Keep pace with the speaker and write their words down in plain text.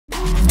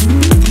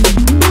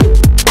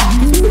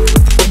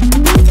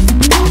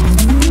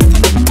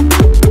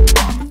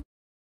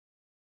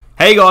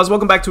Hey guys,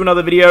 welcome back to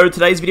another video.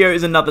 Today's video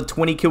is another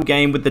 20 kill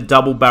game with the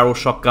double barrel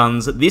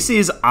shotguns. This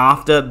is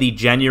after the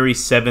January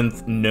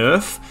 7th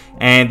nerf,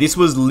 and this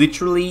was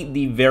literally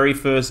the very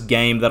first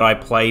game that I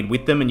played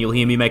with them, and you'll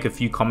hear me make a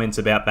few comments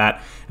about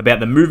that, about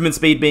the movement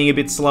speed being a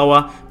bit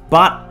slower,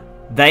 but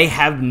they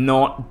have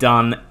not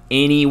done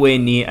anywhere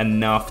near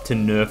enough to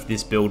nerf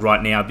this build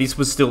right now. This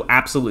was still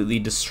absolutely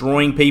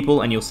destroying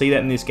people, and you'll see that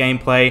in this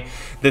gameplay.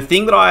 The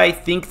thing that I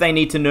think they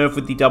need to nerf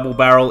with the double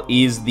barrel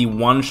is the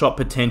one-shot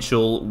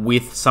potential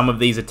with some of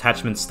these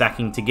attachments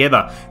stacking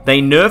together.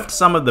 They nerfed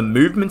some of the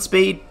movement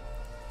speed,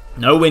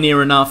 nowhere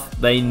near enough.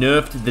 They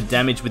nerfed the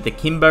damage with the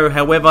Kimbo.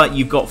 However,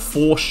 you've got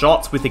 4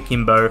 shots with the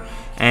Kimbo,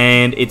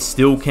 and it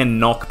still can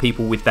knock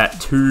people with that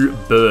 2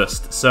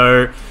 burst.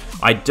 So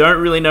I don't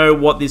really know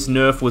what this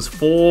nerf was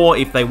for,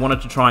 if they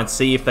wanted to try and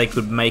see if they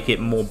could make it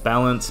more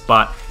balanced,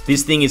 but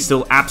this thing is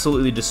still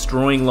absolutely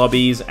destroying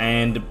lobbies,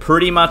 and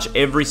pretty much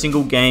every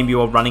single game you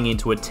are running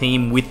into a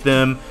team with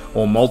them,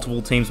 or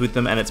multiple teams with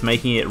them, and it's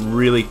making it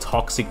really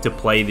toxic to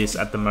play this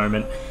at the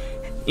moment.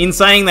 In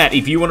saying that,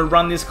 if you want to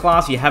run this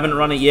class, you haven't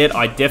run it yet,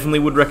 I definitely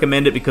would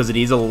recommend it because it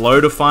is a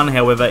load of fun.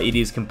 However, it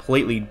is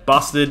completely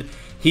busted.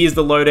 Here's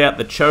the loadout: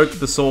 the choke,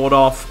 the sword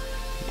off.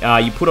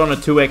 You put on a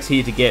 2x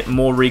here to get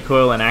more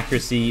recoil and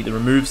accuracy, the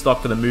remove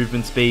stock for the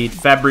movement speed,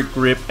 fabric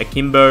grip,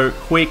 akimbo,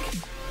 quick,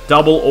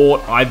 double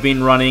ort I've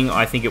been running.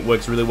 I think it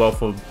works really well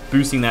for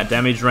boosting that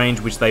damage range,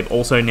 which they've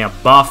also now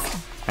buffed.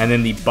 And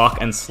then the buck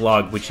and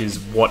slug, which is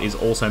what is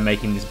also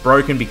making this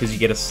broken, because you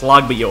get a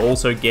slug but you're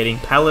also getting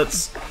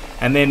pellets.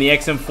 And then the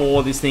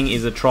XM4, this thing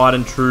is a tried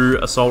and true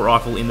assault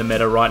rifle in the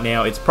meta right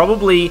now. It's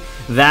probably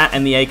that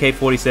and the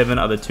AK-47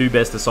 are the 2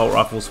 best assault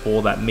rifles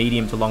for that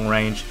medium to long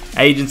range.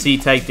 Agency,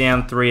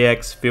 takedown,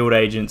 3x, field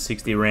agent,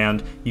 60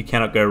 round. You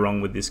cannot go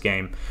wrong with this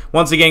game.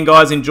 Once again,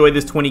 guys, enjoy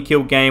this 20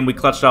 kill game. We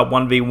clutched up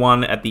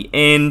 1v1 at the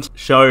end,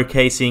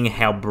 showcasing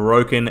how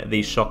broken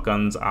these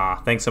shotguns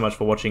are. Thanks so much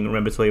for watching.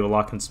 Remember to leave a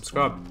like and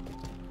subscribe.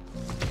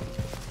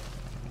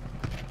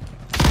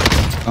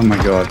 Oh my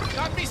god.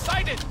 Got me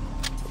sighted.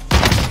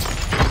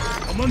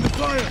 I'm under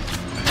fire.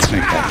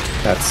 Okay,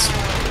 that's...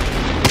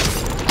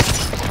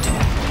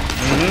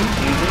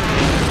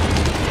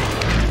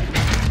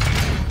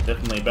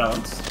 Definitely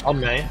balanced. On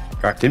me.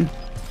 Cracked him.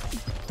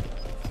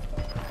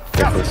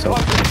 Go for the self.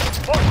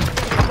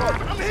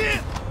 I'm here.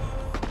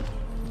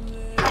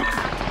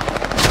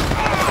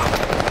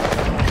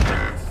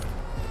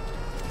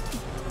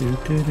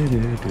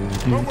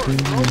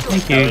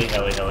 Thank you.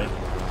 Heli.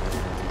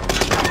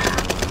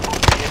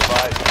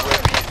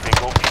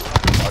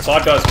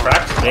 Side guy's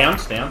cracked. Down.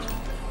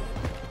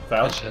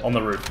 Failed. On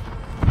the roof.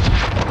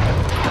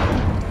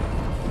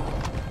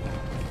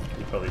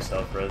 You probably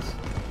self-res.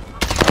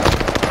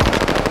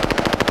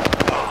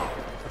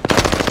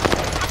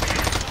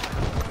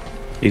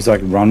 He's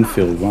like, run,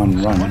 Phil, run.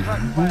 He's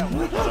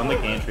on the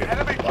gantry. Yeah,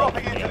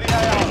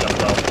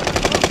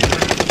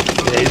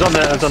 he's on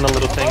the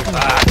little thing.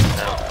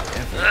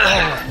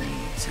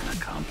 He's an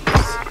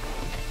accomplice.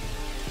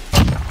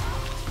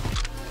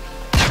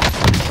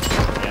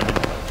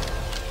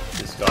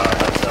 This guy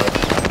himself.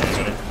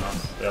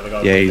 The other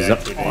guy. Yeah, he's up.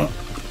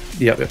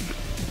 Yep.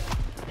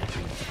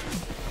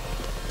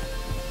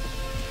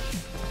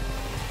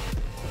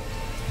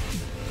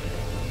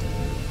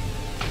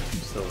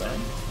 Still there?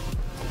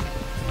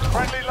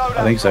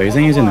 I think so. I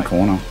think he's in the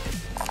corner.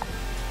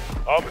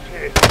 Oh,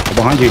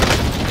 behind you.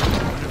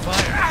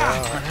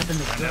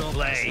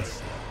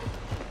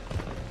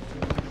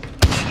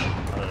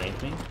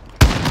 Underneath me.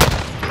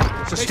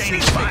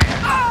 Sustaining fire.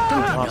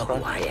 Don't you know who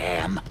I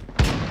am?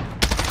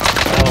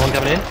 One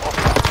coming in.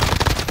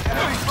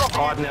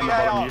 Hiding down the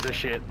bottom, you the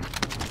shit.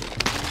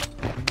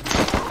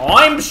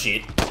 I'm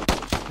shit.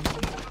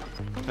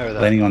 Over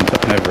there. Landing on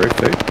top no roof,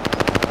 dude.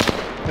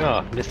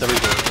 Oh, missed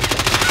everything.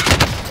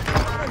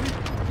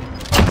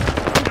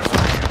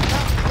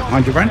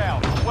 Behind you, Brent.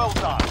 Well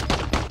done.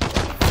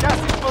 Gas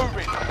is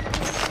moving.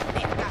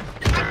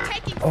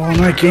 Oh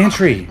no,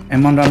 gantry.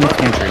 And one down this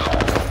gantry.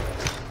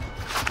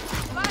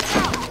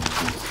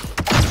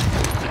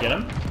 Did you get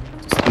him?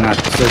 No,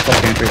 still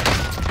top gantry.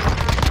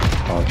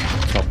 Oh,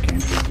 top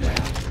gantry. Wow.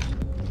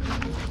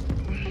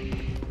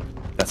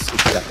 That's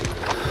exactly.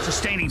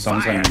 Sustaining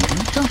Someone's fire.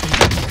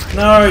 landing.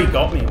 No, he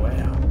got me.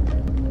 Wow.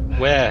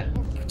 Where?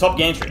 Top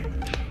gantry.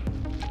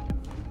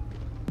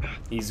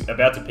 He's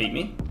about to peek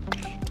me.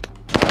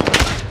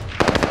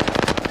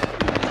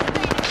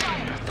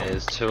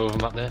 There's 2 of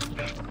them up there.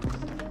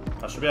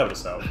 I should be able to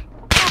sell.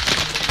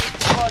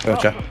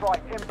 Gotcha.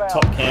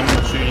 Top cam,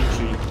 shooting.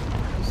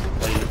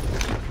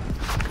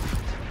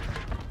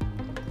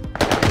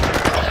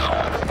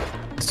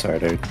 Sorry,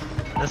 dude.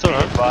 That's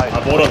alright. I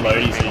bought a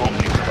loadie so you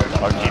can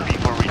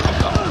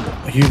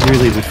You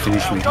really would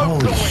finish me.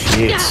 Holy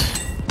shit.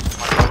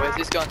 Where's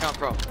this guy come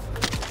from?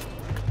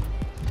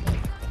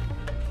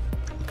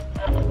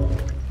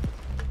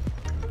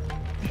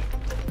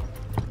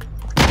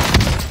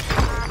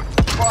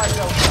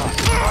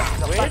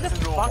 Where the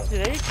fuck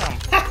did he come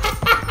from?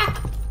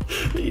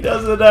 He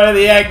doesn't know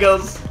the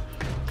angles.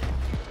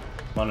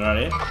 One right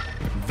here.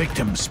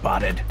 Victim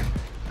spotted.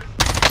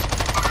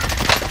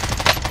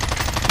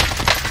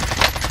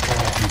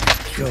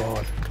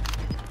 God.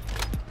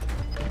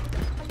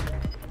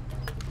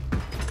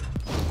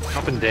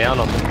 Up and down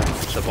on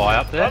the buy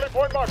up there.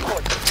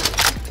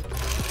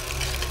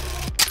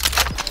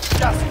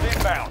 Gas is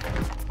inbound.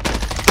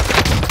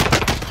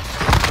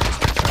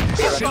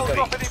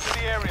 Dropping into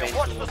the area.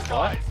 Watch the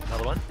skies.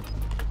 Another one.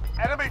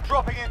 Enemy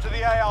dropping into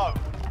the AO.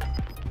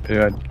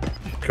 Yeah,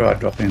 I tried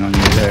dropping on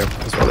you there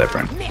as well there,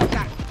 friend.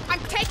 I'm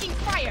taking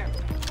fire.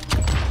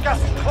 Gas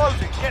is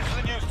closing. Get to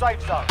the new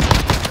safe zone.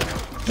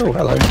 Oh,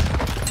 hello.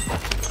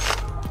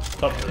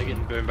 Top. They're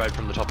getting boom boat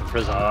from the top of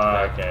prison.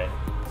 Ah, okay.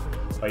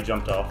 I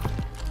jumped off.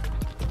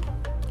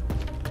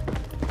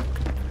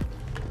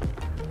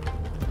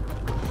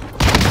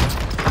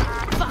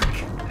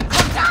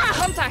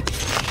 Contact.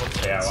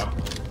 Tower.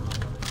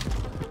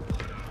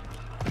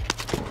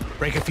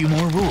 Break a few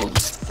more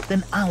rules,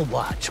 then I'll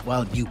watch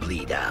while you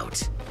bleed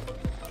out.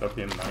 Drop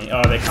him money.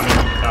 Oh, they're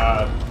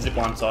coming. Zip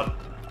line side.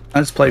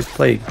 Let's play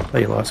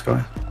your last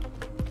guy.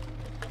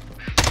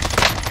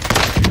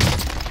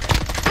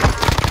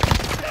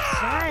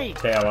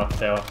 Tower.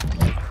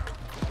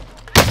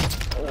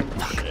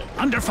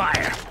 Under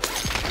fire.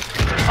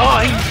 Oh,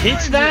 he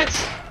hits that?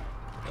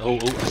 Oh,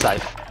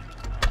 safe.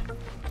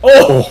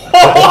 Oh!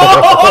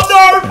 Oh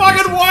no!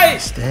 Fucking way!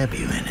 Stab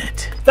you in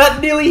it. That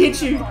nearly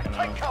hit you.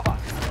 Take cover.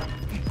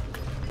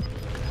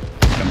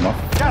 Come on.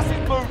 Gas is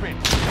moving.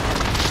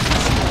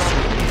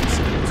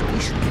 We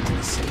should get to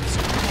the safe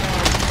zone.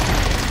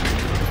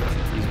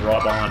 He's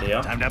right behind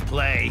here. Time to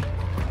play.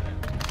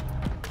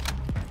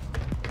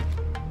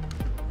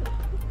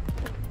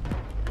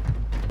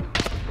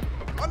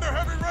 Under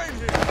heavy rain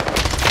here.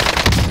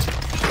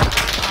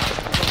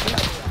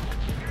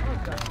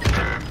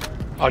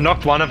 I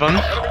knocked one of them.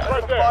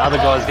 Other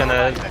guy's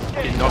gonna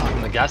get knocked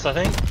from the gas, I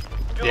think.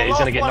 Yeah, he's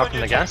gonna get knocked from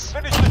the gas.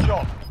 Finish the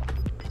job.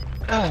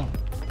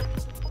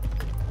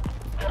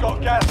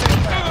 Got gas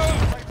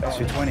inbound. That's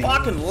your 20.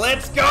 Fucking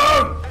let's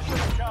go!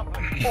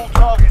 All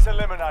targets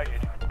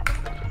eliminated.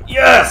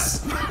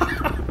 Yes!